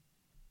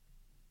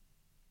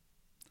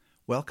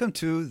Welcome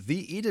to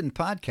the Eden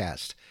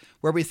Podcast,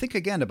 where we think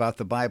again about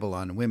the Bible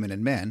on women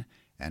and men,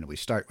 and we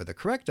start with a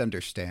correct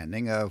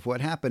understanding of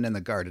what happened in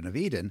the Garden of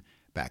Eden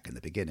back in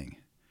the beginning.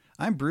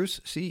 I'm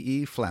Bruce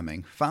C.E.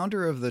 Fleming,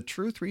 founder of the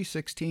True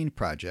 316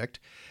 Project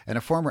and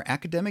a former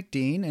academic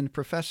dean and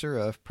professor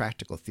of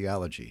practical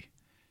theology.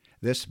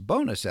 This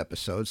bonus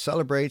episode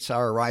celebrates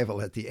our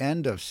arrival at the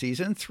end of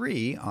Season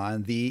 3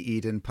 on the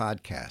Eden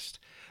Podcast.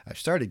 I've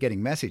started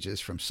getting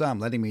messages from some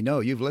letting me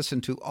know you've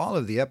listened to all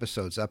of the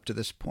episodes up to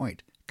this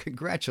point.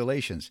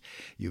 Congratulations!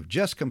 You've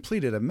just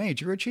completed a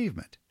major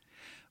achievement.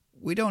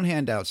 We don't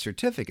hand out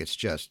certificates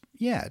just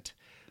yet,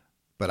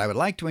 but I would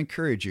like to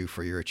encourage you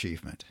for your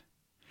achievement.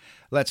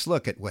 Let's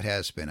look at what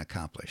has been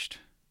accomplished.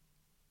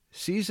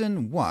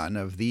 Season 1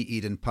 of the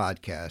Eden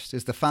Podcast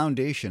is the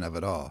foundation of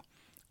it all.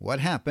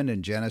 What happened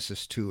in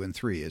Genesis 2 and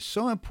 3 is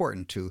so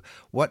important to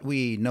what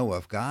we know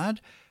of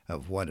God,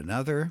 of one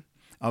another,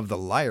 of the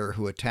liar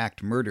who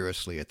attacked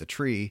murderously at the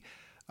tree,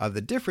 of the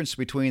difference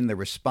between the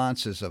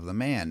responses of the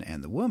man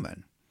and the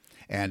woman,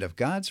 and of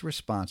God's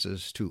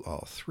responses to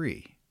all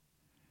three.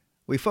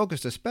 We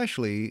focused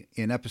especially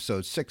in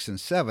episodes 6 and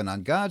 7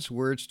 on God's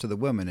words to the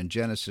woman in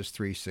Genesis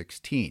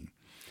 3:16.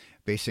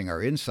 Basing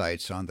our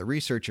insights on the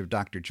research of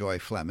Dr. Joy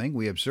Fleming,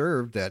 we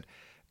observed that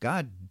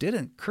God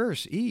didn't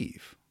curse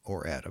Eve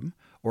or Adam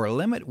or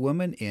limit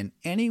woman in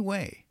any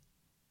way,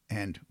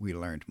 and we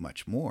learned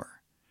much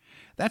more.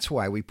 That's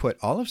why we put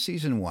all of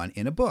Season 1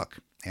 in a book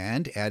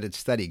and added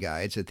study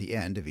guides at the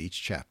end of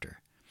each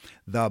chapter.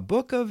 The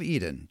Book of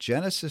Eden,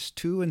 Genesis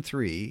 2 and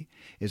 3,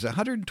 is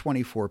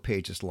 124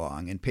 pages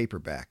long in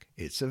paperback.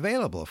 It's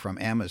available from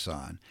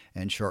Amazon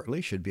and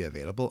shortly should be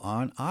available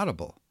on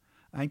Audible.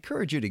 I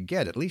encourage you to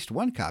get at least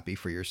one copy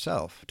for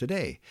yourself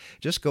today.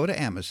 Just go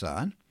to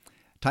Amazon,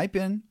 type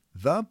in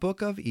The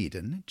Book of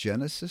Eden,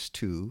 Genesis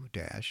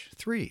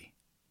 2-3.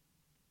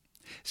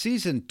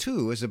 Season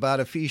 2 is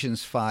about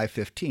Ephesians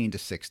 5:15 to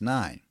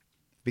 6:9.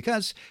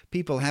 Because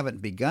people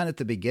haven't begun at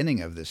the beginning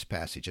of this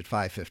passage at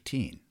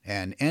 5:15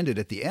 and ended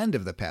at the end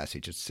of the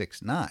passage at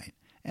 6:9,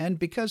 and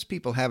because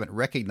people haven't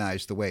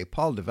recognized the way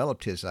Paul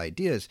developed his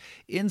ideas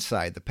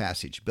inside the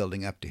passage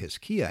building up to his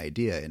key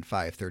idea in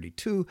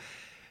 5:32,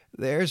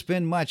 there's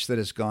been much that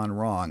has gone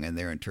wrong in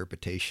their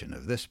interpretation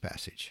of this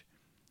passage.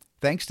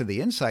 Thanks to the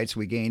insights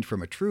we gained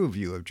from a true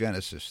view of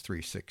Genesis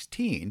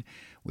 3:16,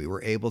 we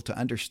were able to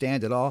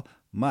understand it all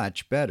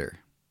much better.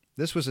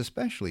 This was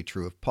especially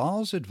true of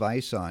Paul's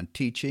advice on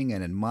teaching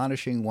and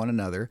admonishing one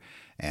another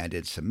and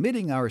in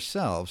submitting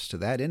ourselves to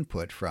that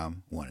input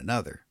from one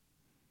another.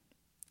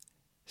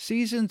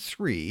 Season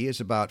 3 is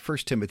about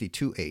 1 Timothy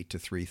 2:8 to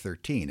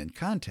 3:13 in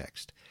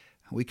context.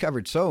 We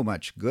covered so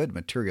much good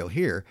material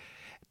here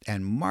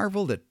and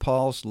marveled at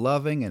Paul's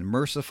loving and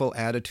merciful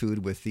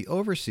attitude with the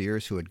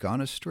overseers who had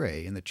gone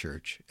astray in the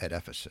church at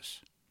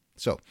Ephesus.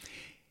 So,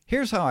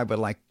 here's how I would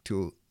like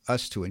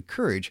us to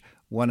encourage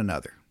one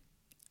another.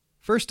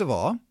 First of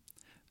all,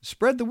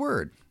 spread the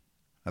word.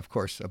 Of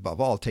course, above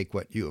all, take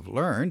what you have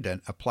learned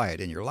and apply it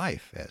in your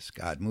life as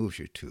God moves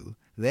you to.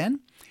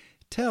 Then,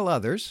 tell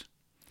others.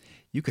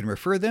 You can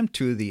refer them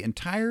to the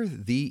entire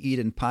The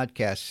Eden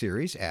Podcast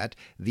series at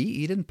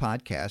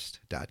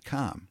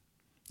theedenpodcast.com.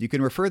 You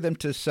can refer them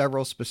to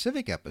several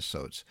specific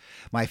episodes.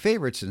 My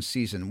favorites in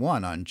Season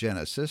 1 on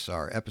Genesis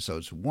are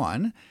episodes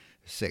 1,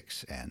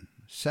 6, and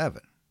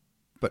 7.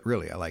 But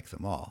really, I like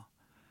them all.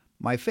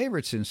 My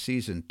favorites in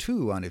Season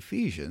 2 on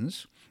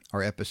Ephesians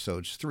are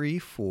episodes 3,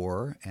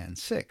 4, and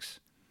 6.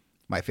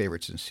 My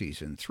favorites in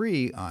Season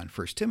 3 on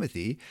 1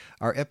 Timothy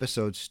are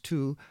episodes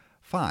 2,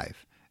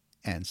 5,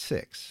 and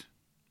 6.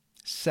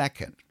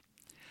 Second,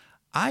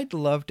 I'd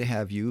love to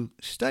have you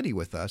study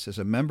with us as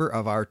a member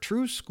of our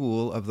True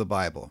School of the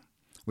Bible.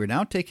 We're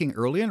now taking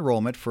early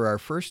enrollment for our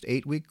first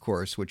 8-week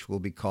course, which will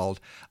be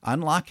called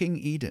Unlocking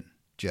Eden,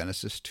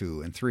 Genesis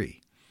 2 and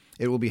 3.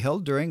 It will be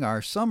held during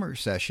our summer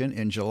session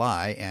in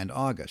July and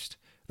August.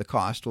 The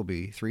cost will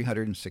be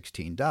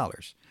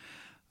 $316.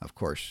 Of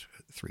course,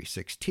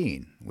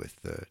 316 with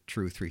the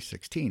True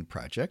 316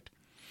 Project.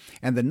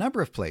 And the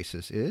number of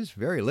places is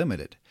very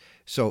limited.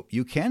 So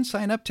you can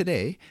sign up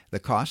today. The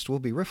cost will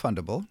be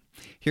refundable.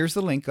 Here's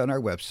the link on our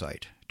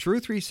website,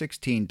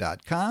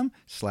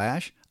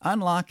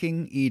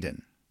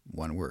 true316.com/unlockingeden.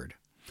 One word.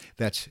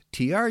 That's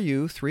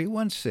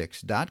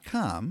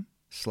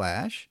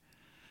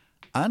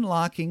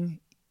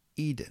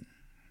tru316.com/unlockingeden.